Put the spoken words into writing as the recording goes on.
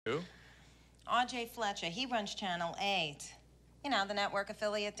Who? R.J. Fletcher. He runs Channel 8. You know, the network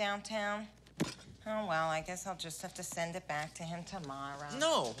affiliate downtown. Oh, well, I guess I'll just have to send it back to him tomorrow.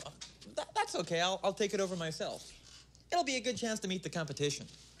 No, that's okay. I'll take it over myself. It'll be a good chance to meet the competition.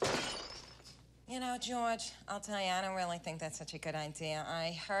 You know, George, I'll tell you, I don't really think that's such a good idea.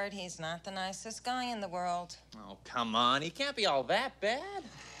 I heard he's not the nicest guy in the world. Oh, come on. He can't be all that bad.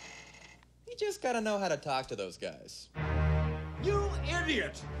 You just gotta know how to talk to those guys. You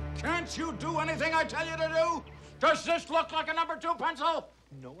idiot! Can't you do anything I tell you to do? Does this look like a number 2 pencil?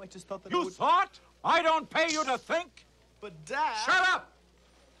 No, I just thought that You thought? I don't pay you to think? But, Dad... Shut up!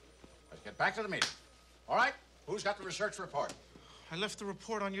 Let's get back to the meeting. All right? Who's got the research report? I left the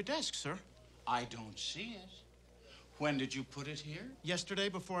report on your desk, sir. I don't see it. When did you put it here? Yesterday,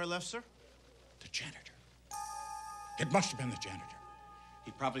 before I left, sir. The janitor. It must have been the janitor.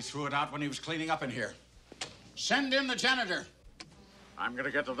 He probably threw it out when he was cleaning up in here. Send in the janitor. I'm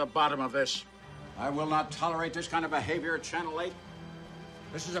gonna get to the bottom of this. I will not tolerate this kind of behavior at Channel 8.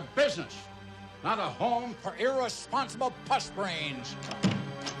 This is a business, not a home for irresponsible puss brains.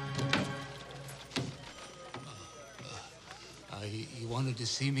 You wanted to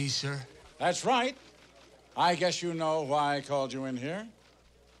see me, sir? That's right. I guess you know why I called you in here.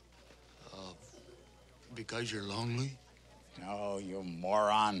 Because you're lonely? No, you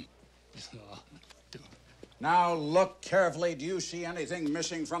moron. Now look carefully. Do you see anything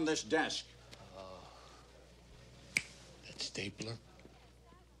missing from this desk? That stapler?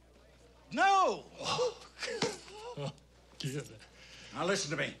 No! Yeah. Now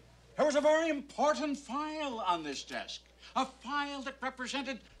listen to me. There was a very important file on this desk. A file that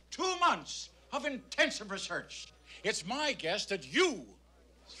represented 2 months of intensive research. It's my guess that you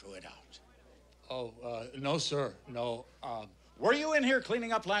threw it out. Oh, no, sir. No, Were you in here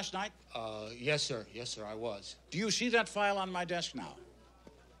cleaning up last night? yes, sir. Yes, sir, I was. Do you see that file on my desk now?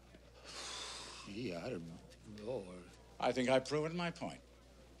 Yeah, I don't know. I think I've proven my point.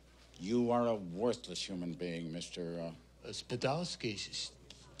 You are a worthless human being, Mr. Spadowski.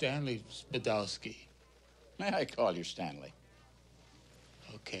 Stanley Spadowski. May I call you Stanley?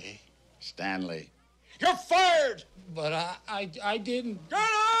 Okay. Stanley. You're fired! But I didn't... Get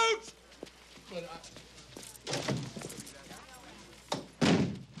out! But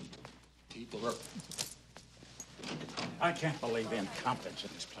People are... I can't believe the incompetence in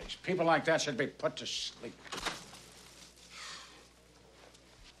this place. People like that should be put to sleep.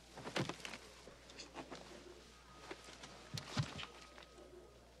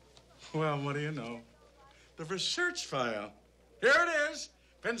 Well, what do you know? The research file. Here it is.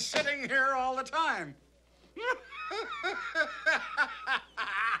 Been sitting here all the time.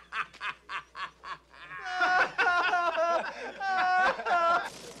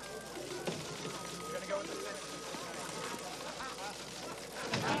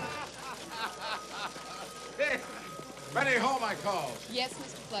 Hey, Betty Home, I called. Yes,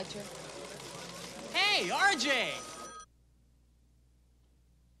 Mr. Fletcher. Hey, RJ!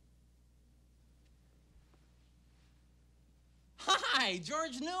 Hi,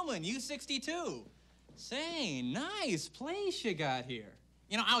 George Newman, U62. Say, nice place you got here.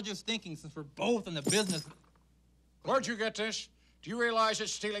 You know, I was just thinking, since we're both in the business... Where'd you get this? Do you realize that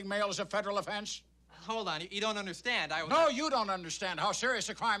stealing mail is a federal offense? Hold on, you don't understand. No, you don't understand how serious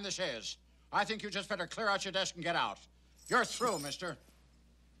a crime this is. I think you just better clear out your desk and get out. You're through, mister.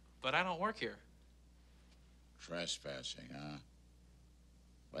 But I don't work here. Trespassing, huh?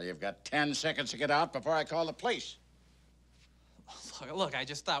 Well, you've got 10 seconds to get out before I call the police. Look, I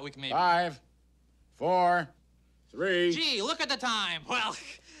just thought we could maybe... 5, 4, 3... Gee, look at the time. Well,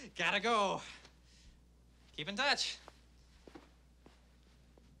 gotta go. Keep in touch.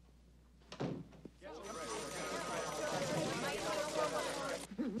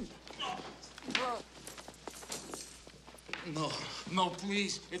 No,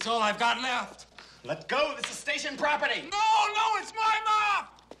 please. It's all I've got left. Let go. This is station property. No, it's my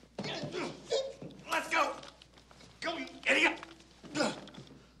mop! Let's go. Go, you idiot. That's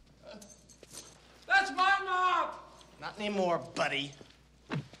my mop! Not anymore, buddy.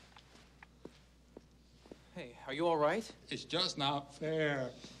 Hey, are you all right? It's just not fair.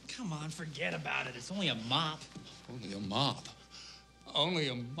 Come on, forget about it. It's only a mop. Only a mop. Only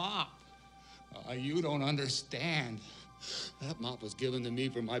a mop. You don't understand. That mop was given to me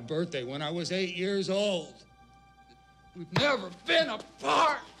for my birthday when I was 8 years old. We've never been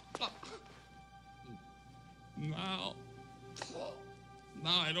apart.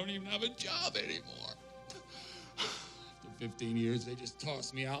 Now I don't even have a job anymore. After 15 years, they just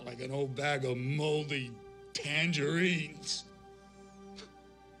tossed me out like an old bag of moldy tangerines.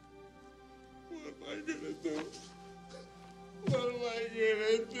 What am I gonna do? What am I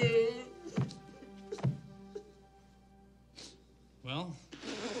gonna do?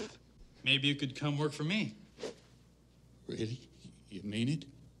 maybe you could come work for me. Really? You mean it?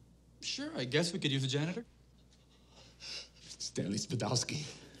 Sure, I guess we could use a janitor. Stanley Spadowski.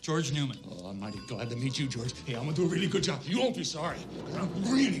 George Newman. Oh, I'm mighty glad to meet you, George. Hey, I'm gonna do a really good job. You won't be sorry. 'Cause I'm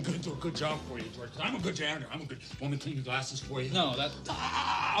really gonna do a good job for you, George. 'Cause I'm a good janitor. I'm a good. Want me to clean your glasses for you? No, that...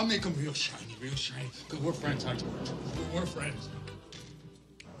 I'll make them real shiny, real shiny. 'Cause we're friends, huh, George? We're friends.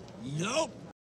 Nope.